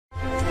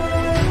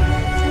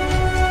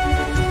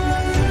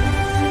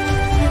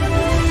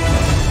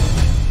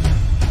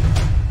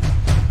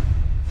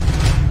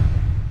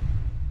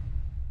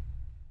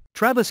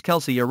Travis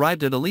Kelce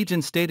arrived at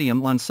Allegiant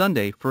Stadium on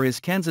Sunday for his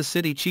Kansas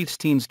City Chiefs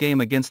team's game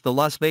against the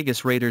Las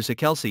Vegas Raiders.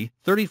 Kelce,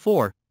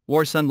 34,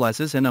 wore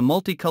sunglasses and a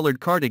multicolored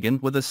cardigan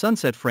with a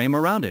sunset frame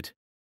around it.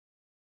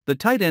 The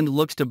tight end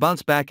looks to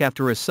bounce back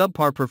after a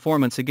subpar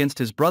performance against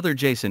his brother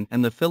Jason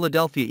and the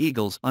Philadelphia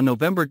Eagles on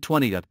November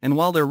 20th, and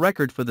while their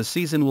record for the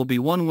season will be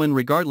one win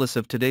regardless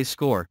of today's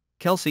score,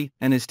 Kelce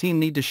and his team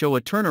need to show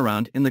a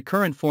turnaround in the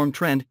current form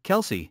trend.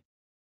 Kelce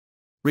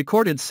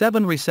recorded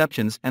 7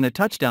 receptions and a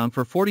touchdown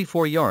for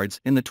 44 yards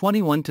in the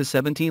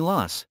 21-17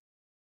 loss.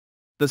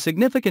 The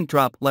significant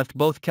drop left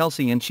both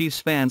Kelce and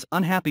Chiefs fans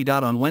unhappy.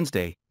 On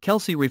Wednesday,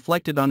 Kelce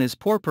reflected on his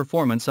poor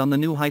performance on the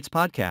New Heights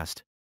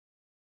podcast.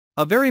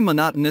 A very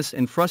monotonous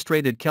and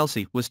frustrated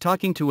Kelce was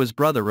talking to his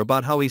brother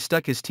about how he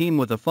stuck his team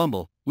with a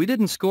fumble. "We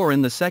didn't score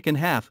in the second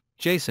half,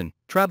 Jason,"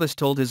 Travis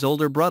told his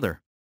older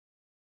brother.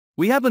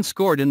 "We haven't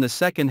scored in the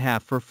second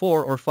half for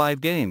 4 or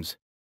 5 games.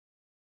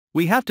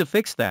 We have to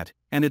fix that,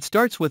 and it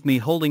starts with me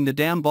holding the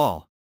damn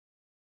ball."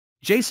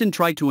 Jason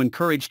tried to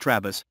encourage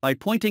Travis by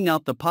pointing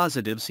out the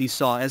positives he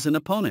saw as an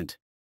opponent.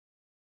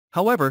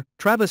 However,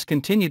 Travis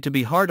continued to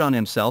be hard on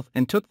himself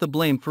and took the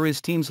blame for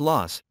his team's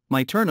loss.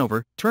 "My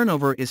turnover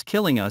is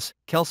killing us,"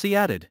 Kelce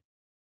added.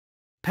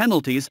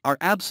 "Penalties are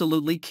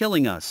absolutely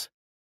killing us.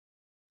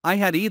 I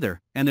had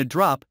either a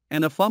drop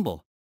and a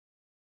fumble.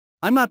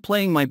 I'm not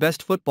playing my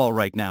best football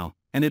right now,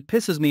 and it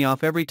pisses me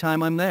off every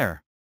time I'm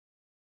there.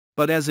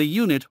 But as a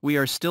unit we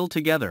are still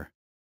together.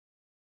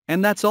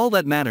 And that's all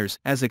that matters."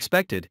 As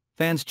expected,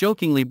 fans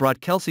jokingly brought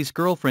Kelce's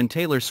girlfriend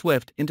Taylor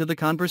Swift into the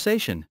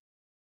conversation.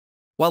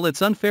 While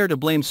it's unfair to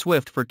blame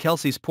Swift for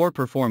Kelce's poor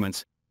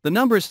performance, the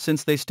numbers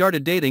since they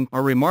started dating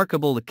are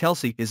remarkable.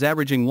 Kelce is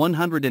averaging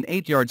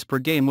 108 yards per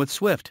game with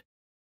Swift.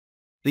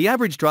 The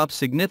average drops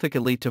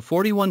significantly to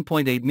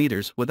 41.8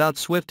 meters without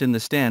Swift in the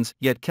stands,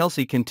 yet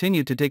Kelce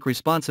continued to take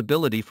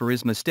responsibility for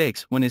his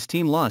mistakes when his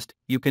team lost.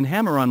 "You can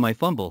hammer on my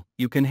fumble,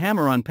 you can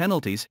hammer on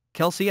penalties,"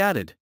 Kelce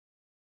added.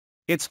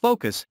 "It's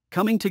focus,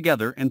 coming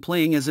together and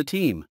playing as a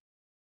team.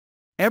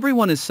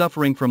 Everyone is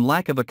suffering from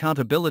lack of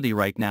accountability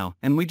right now,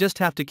 and we just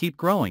have to keep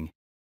growing.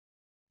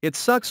 It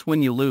sucks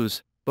when you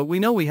lose, but we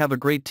know we have a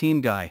great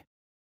team." Guy.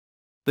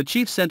 The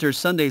Chiefs enter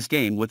Sunday's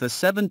game with a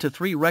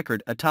 7-3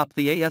 record atop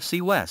the AFC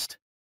West.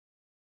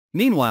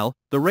 Meanwhile,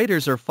 the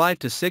Raiders are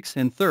 5-6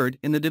 and third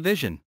in the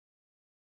division.